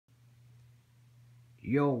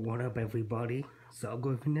Yo, what up everybody?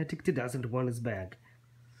 Fanatic 2001 is back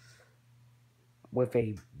with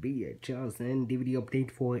a VHS and DVD update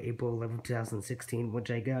for April 11, 2016, which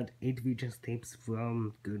I got 8 VHS tapes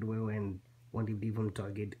from Goodwill and 1 DVD from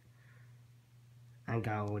Target. I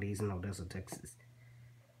got all these in Odessa, Texas.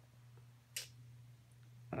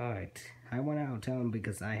 Alright, I went out of town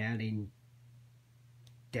because I had a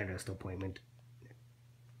dentist appointment.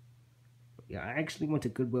 Yeah, I actually went to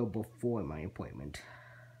Goodwill before my appointment.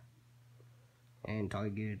 And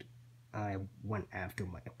Target, I went after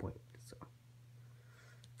my appointment. So,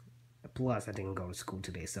 plus, I didn't go to school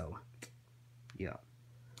today, so yeah.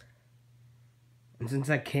 And since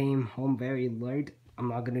I came home very late, I'm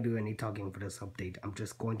not gonna do any talking for this update. I'm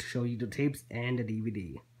just going to show you the tapes and the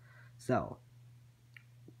DVD. So,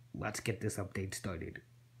 let's get this update started.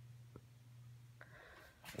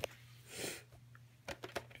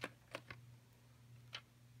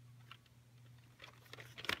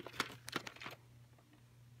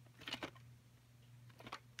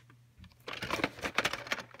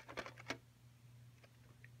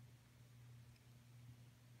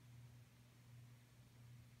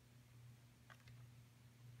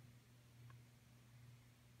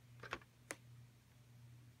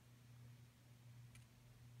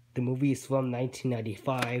 The movie is from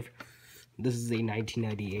 1995. This is a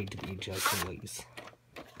 1998 VHS release.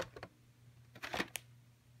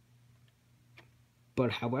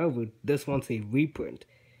 But however, this one's a reprint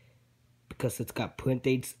because it's got print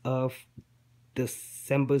dates of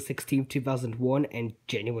December 16th, 2001 and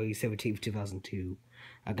January 17th, 2002.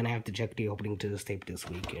 I'm gonna have to check the opening to this tape this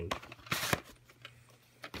weekend.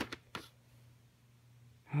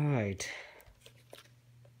 Alright.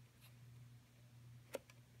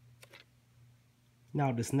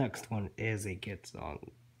 Now this next one is a kid songs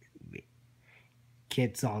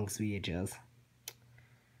VHS.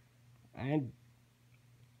 And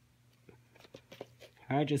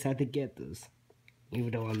I just had to get this,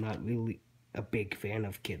 even though I'm not really a big fan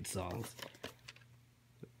of kid songs.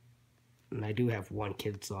 And I do have one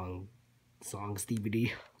kid songs DVD.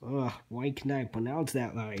 Ugh, why can't I pronounce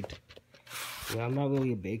that right? Well, I'm not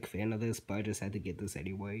really a big fan of this, but I just had to get this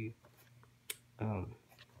anyway.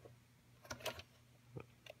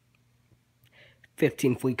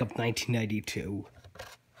 15th week of 1992.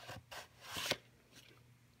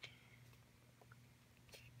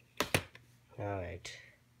 Alright.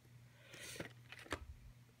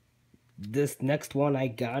 This next one I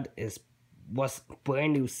got was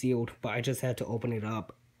brand new sealed, but I just had to open it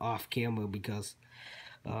up off camera because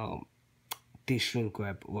the shrink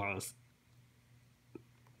wrap was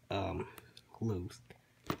loose.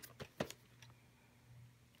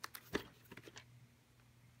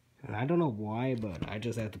 And I don't know why, but I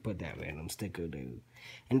just had to put that random sticker there.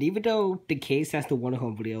 And even though the case has the One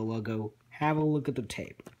Home Video logo, have a look at the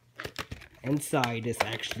tape. Inside is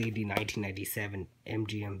actually the 1997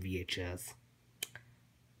 MGM VHS.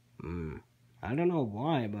 I don't know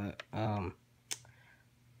why, but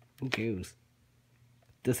who cares?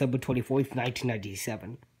 December 24th,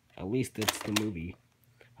 1997. At least it's the movie.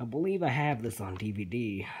 I believe I have this on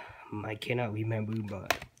DVD. I cannot remember,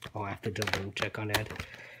 but I'll have to double check on that.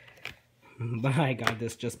 But I got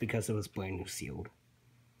this just because it was brand new sealed.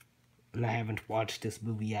 And I haven't watched this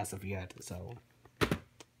movie as of yet, so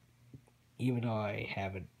even though I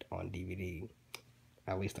have it on DVD,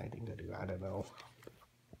 at least I think I do, I don't know.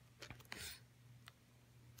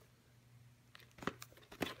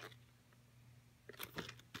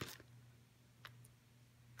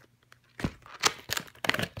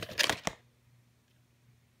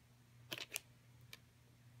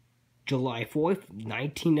 July 4th,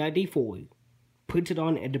 1994. Printed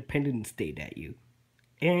on Independence Day at you.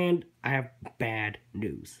 And I have bad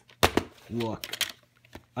news. Look.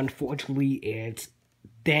 Unfortunately, it's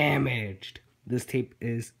damaged. This tape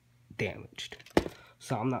is damaged.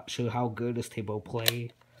 So I'm not sure how good this tape will play.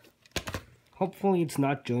 Hopefully it's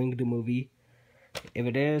not during the movie. If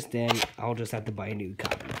it is, then I'll just have to buy a new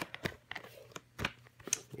copy.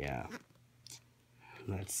 Yeah.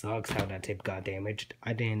 That sucks how that tape got damaged.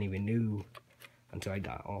 I didn't even know until I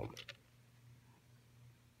got home.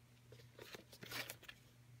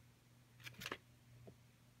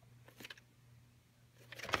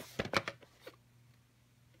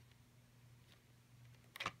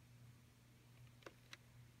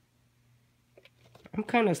 I'm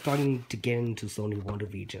kind of starting to get into Sony Wonder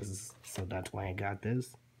VHS, so that's why I got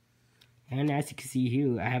this. And as you can see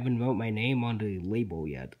here, I haven't wrote my name on the label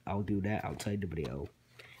yet. I'll do that outside the video.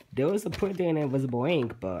 There was a printer in invisible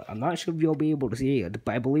ink, but I'm not sure if you'll be able to see it.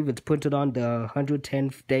 But I believe it's printed on the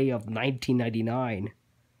 110th day of 1999.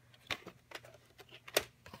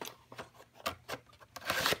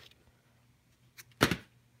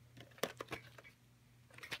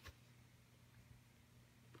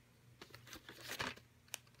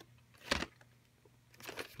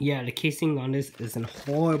 Yeah, the casing on this is in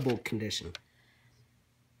horrible condition.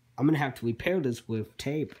 I'm gonna have to repair this with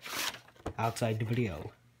tape outside the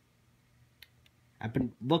video. I've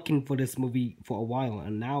been looking for this movie for a while,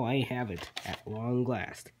 and now I have it at long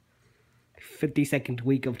last. 52nd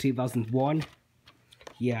week of 2001.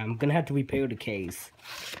 Yeah, I'm gonna have to repair the case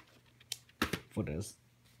for this.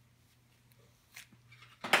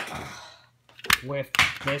 With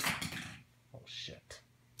this. Oh shit.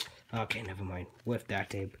 Okay, never mind. With that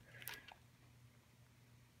tape.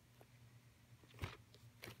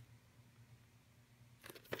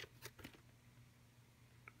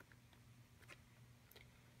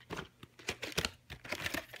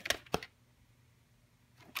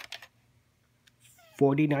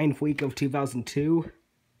 '49th week of 2002.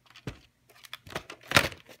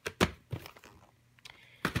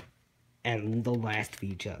 And the last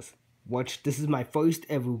VHS. Watch, this is my first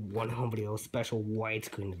ever one home video special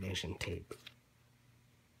widescreen edition tape.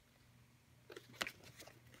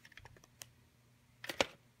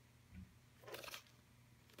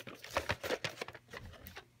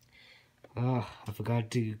 I forgot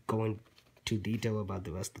to go into detail about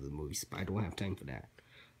the rest of the movies, but I don't have time for that.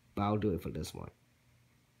 But I'll do it for this one.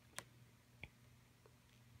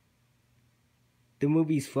 The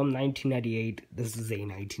movie's from 1998. This is a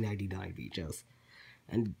 1999 VHS.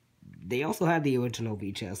 And they also had the original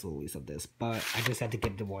VHS release of this, but I just had to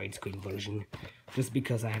get the widescreen version. Just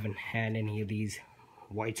because I haven't had any of these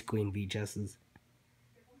widescreen VHSs.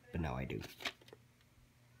 But now I do.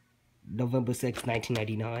 November 6,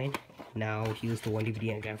 1999. Now, here's the one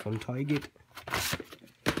DVD I got from Target.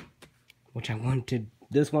 Which I wanted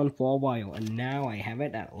this one for a while, and now I have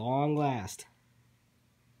it at long last.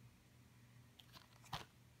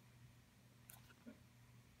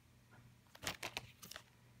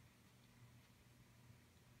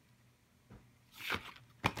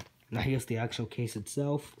 Now here's the actual case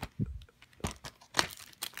itself.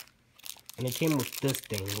 And it came with this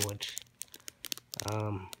thing, which,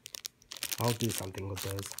 I'll do something with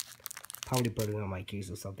this. Probably put it on my case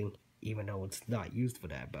or something, even though it's not used for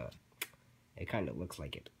that, but it kind of looks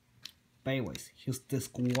like it. But anyways, here's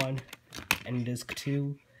disc 1 and disc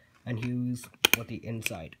 2, and here's what the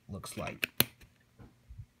inside looks like.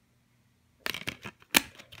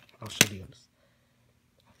 I'll show you this.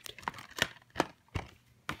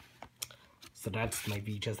 So that's my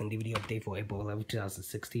VHS and DVD update for April 11,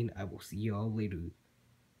 2016. I will see you all later.